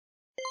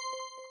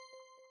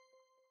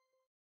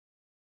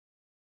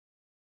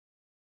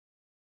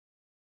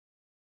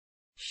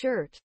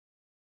Shirt.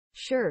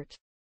 Shirt.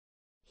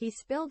 He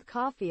spilled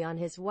coffee on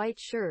his white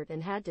shirt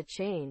and had to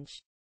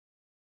change.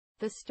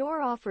 The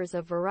store offers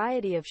a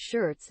variety of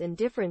shirts in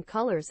different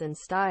colors and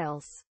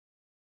styles.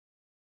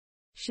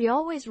 She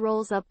always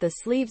rolls up the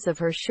sleeves of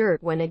her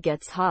shirt when it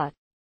gets hot.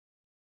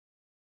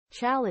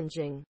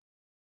 Challenging.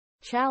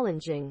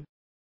 Challenging.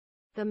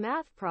 The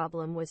math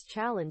problem was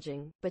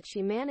challenging, but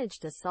she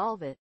managed to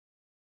solve it.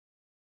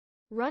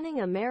 Running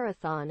a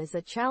marathon is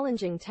a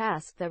challenging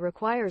task that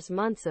requires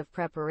months of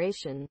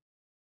preparation.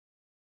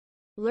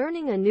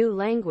 Learning a new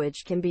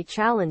language can be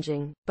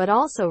challenging, but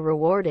also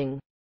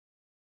rewarding.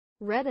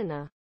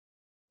 Retina.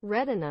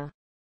 Retina.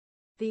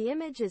 The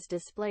image is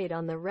displayed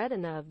on the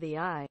retina of the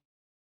eye.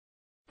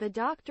 The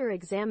doctor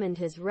examined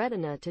his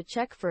retina to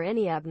check for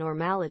any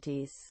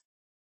abnormalities.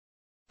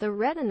 The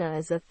retina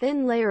is a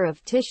thin layer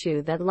of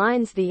tissue that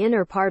lines the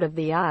inner part of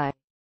the eye.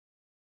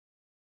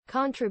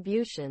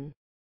 Contribution.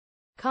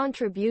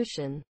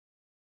 Contribution.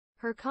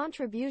 Her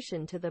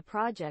contribution to the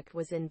project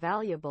was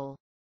invaluable.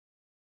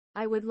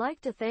 I would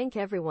like to thank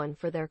everyone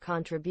for their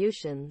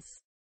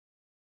contributions.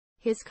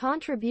 His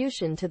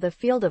contribution to the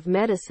field of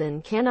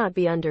medicine cannot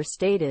be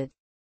understated.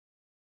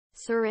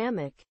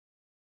 Ceramic.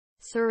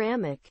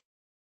 Ceramic.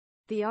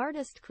 The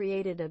artist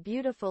created a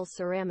beautiful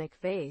ceramic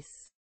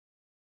vase.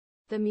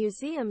 The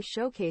museum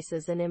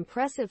showcases an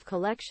impressive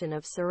collection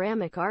of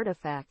ceramic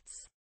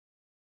artifacts.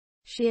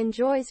 She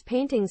enjoys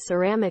painting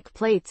ceramic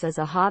plates as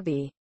a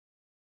hobby.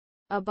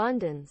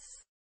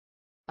 Abundance.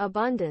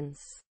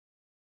 Abundance.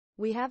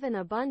 We have an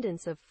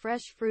abundance of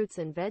fresh fruits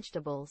and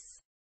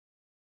vegetables.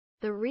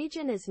 The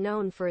region is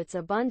known for its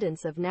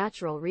abundance of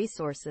natural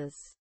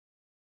resources.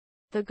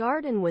 The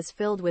garden was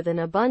filled with an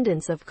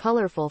abundance of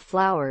colorful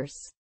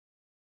flowers.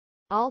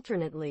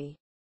 Alternately.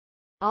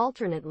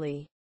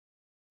 Alternately.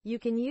 You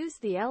can use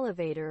the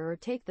elevator or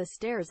take the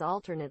stairs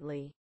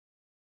alternately.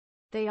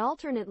 They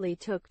alternately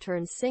took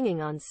turns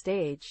singing on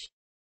stage.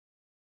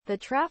 The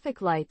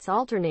traffic lights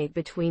alternate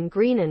between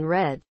green and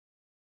red.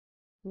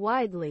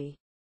 Widely.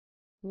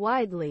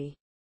 Widely.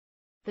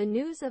 The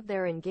news of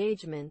their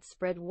engagement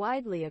spread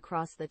widely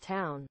across the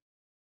town.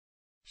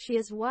 She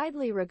is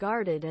widely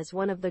regarded as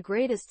one of the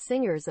greatest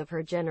singers of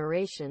her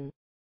generation.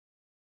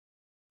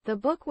 The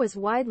book was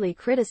widely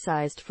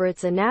criticized for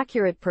its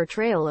inaccurate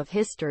portrayal of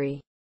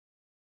history.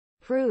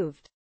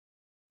 Proved.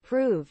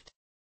 Proved.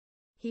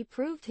 He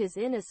proved his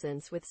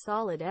innocence with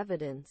solid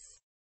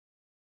evidence.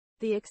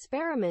 The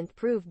experiment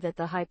proved that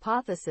the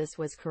hypothesis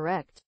was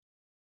correct.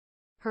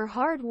 Her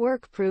hard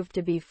work proved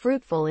to be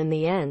fruitful in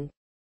the end.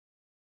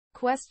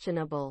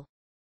 Questionable.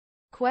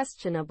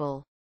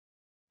 Questionable.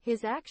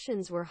 His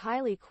actions were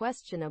highly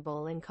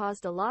questionable and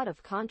caused a lot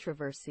of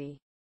controversy.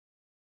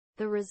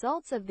 The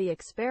results of the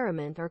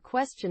experiment are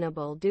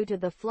questionable due to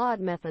the flawed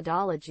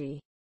methodology.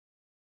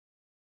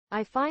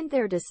 I find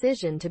their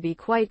decision to be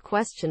quite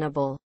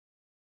questionable.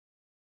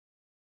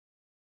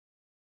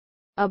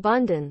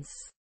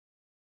 Abundance.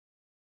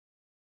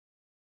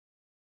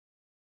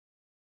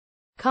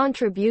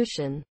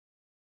 Contribution.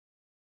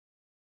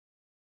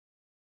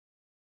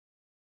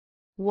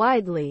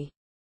 Widely.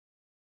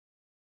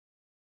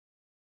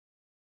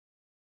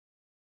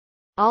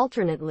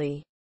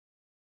 Alternately.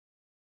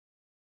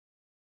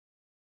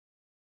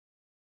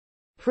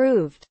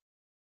 Proved.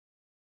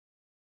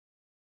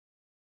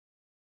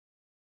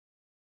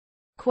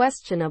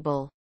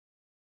 Questionable.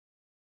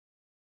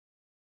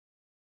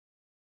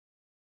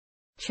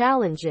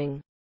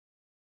 Challenging.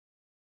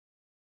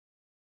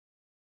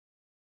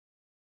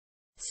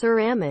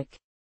 Ceramic.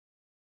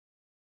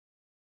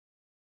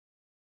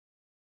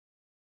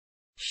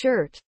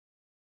 Shirt.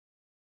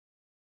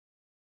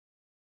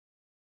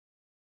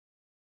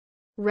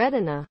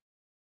 Retina.